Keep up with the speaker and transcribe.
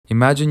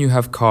Imagine you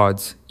have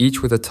cards,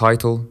 each with a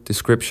title,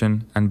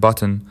 description, and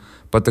button,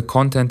 but the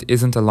content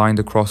isn't aligned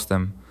across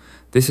them.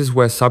 This is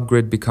where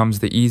Subgrid becomes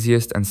the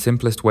easiest and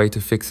simplest way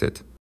to fix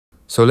it.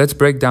 So let's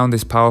break down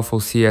this powerful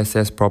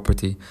CSS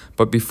property,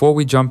 but before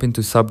we jump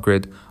into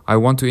Subgrid, I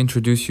want to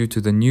introduce you to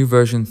the new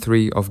version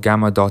 3 of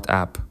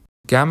Gamma.app.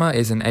 Gamma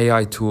is an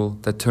AI tool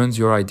that turns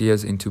your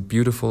ideas into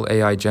beautiful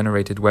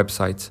AI-generated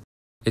websites.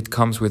 It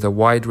comes with a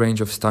wide range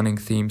of stunning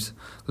themes,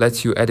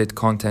 lets you edit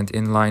content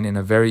inline in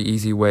a very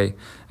easy way,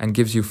 and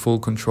gives you full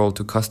control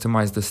to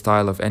customize the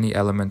style of any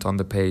element on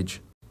the page.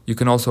 You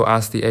can also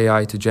ask the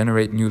AI to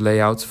generate new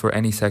layouts for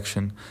any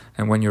section,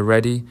 and when you're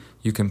ready,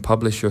 you can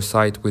publish your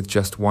site with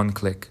just one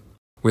click.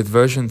 With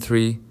version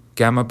 3,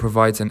 Gamma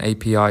provides an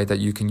API that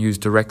you can use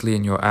directly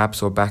in your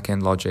apps or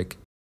backend logic.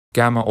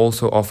 Gamma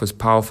also offers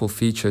powerful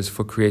features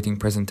for creating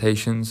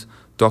presentations,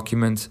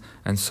 documents,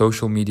 and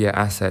social media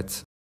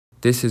assets.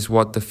 This is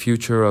what the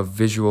future of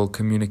visual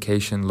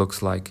communication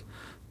looks like.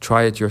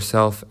 Try it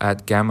yourself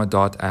at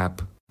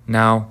Gamma.app.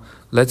 Now,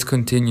 let's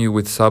continue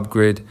with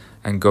Subgrid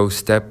and go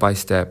step by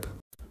step.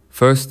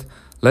 First,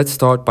 let's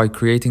start by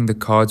creating the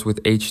cards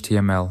with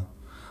HTML.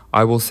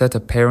 I will set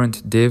a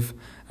parent div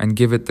and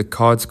give it the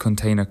cards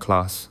container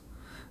class.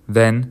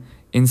 Then,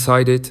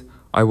 inside it,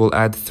 I will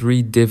add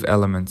 3 div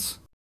elements.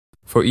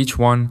 For each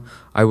one,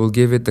 I will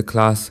give it the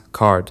class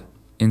card.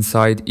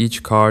 Inside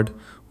each card,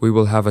 we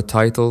will have a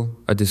title,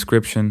 a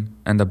description,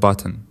 and a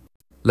button.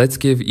 Let's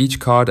give each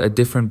card a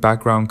different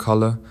background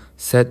color,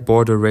 set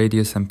border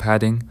radius and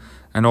padding,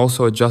 and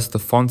also adjust the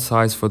font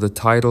size for the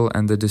title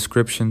and the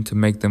description to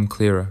make them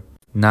clearer.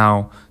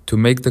 Now, to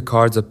make the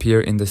cards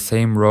appear in the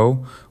same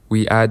row,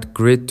 we add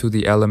grid to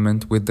the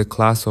element with the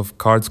class of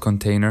cards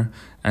container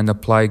and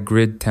apply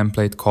grid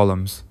template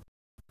columns.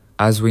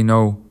 As we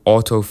know,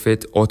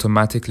 AutoFit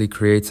automatically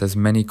creates as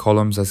many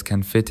columns as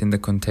can fit in the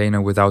container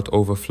without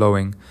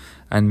overflowing,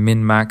 and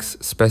min-max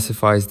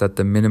specifies that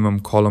the minimum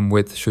column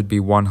width should be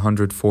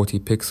 140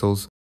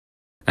 pixels,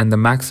 and the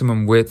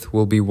maximum width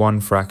will be 1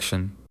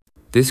 fraction.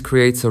 This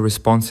creates a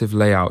responsive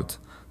layout.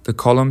 The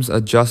columns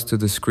adjust to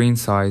the screen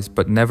size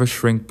but never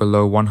shrink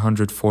below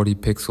 140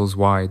 pixels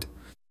wide.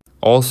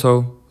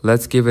 Also,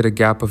 let's give it a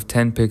gap of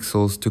 10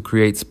 pixels to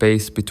create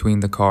space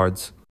between the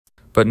cards.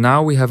 But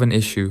now we have an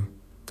issue.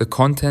 The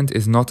content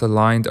is not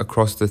aligned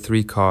across the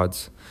 3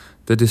 cards.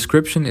 The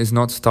description is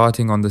not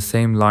starting on the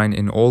same line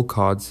in all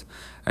cards,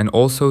 and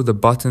also the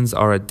buttons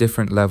are at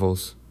different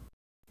levels.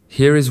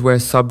 Here is where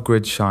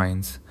Subgrid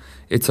shines.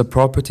 It's a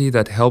property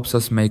that helps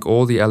us make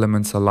all the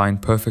elements align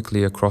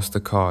perfectly across the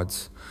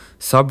cards.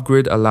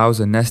 Subgrid allows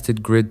a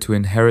nested grid to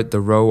inherit the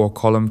row or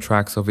column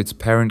tracks of its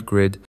parent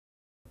grid,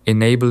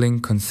 enabling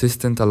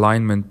consistent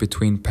alignment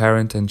between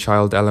parent and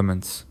child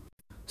elements.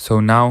 So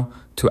now,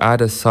 to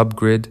add a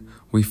subgrid,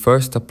 we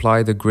first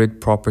apply the grid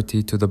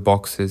property to the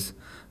boxes.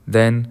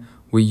 Then,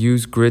 we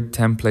use grid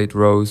template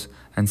rows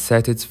and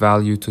set its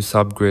value to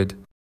subgrid.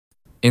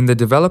 In the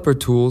developer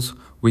tools,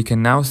 we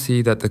can now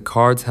see that the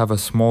cards have a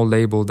small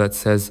label that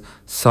says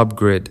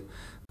Subgrid.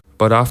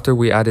 But after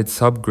we added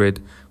Subgrid,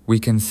 we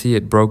can see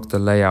it broke the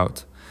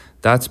layout.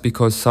 That's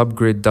because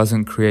Subgrid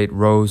doesn't create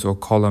rows or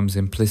columns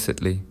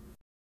implicitly.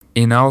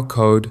 In our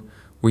code,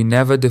 we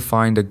never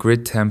defined a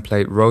grid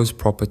template rows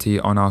property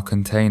on our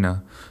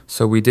container,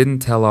 so we didn't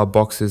tell our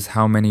boxes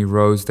how many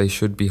rows they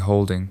should be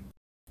holding.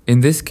 In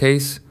this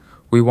case,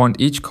 we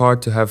want each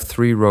card to have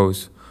 3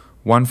 rows,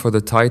 one for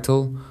the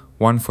title,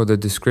 one for the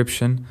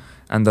description,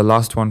 and the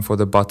last one for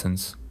the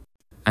buttons.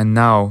 And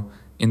now,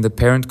 in the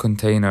parent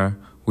container,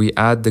 we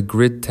add the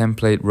grid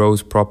template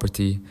rows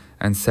property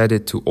and set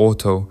it to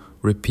auto,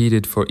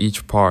 repeated for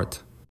each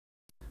part.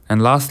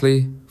 And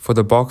lastly, for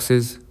the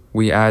boxes,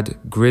 we add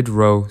grid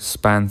row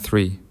span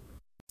 3.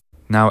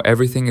 Now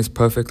everything is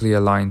perfectly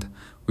aligned.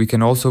 We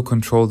can also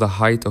control the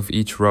height of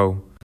each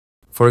row.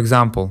 For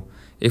example,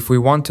 if we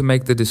want to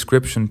make the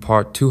description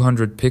part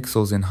 200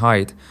 pixels in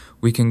height,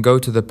 we can go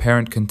to the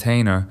parent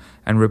container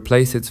and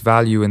replace its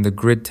value in the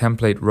grid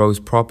template rows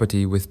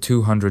property with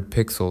 200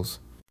 pixels.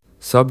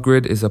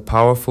 Subgrid is a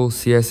powerful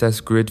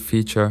CSS grid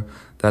feature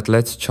that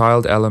lets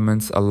child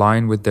elements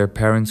align with their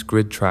parents'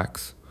 grid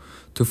tracks.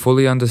 To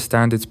fully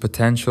understand its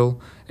potential,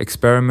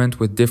 experiment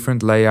with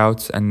different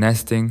layouts and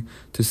nesting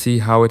to see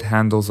how it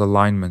handles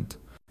alignment.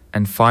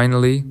 And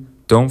finally,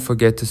 don't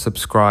forget to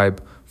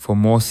subscribe for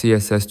more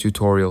CSS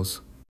tutorials.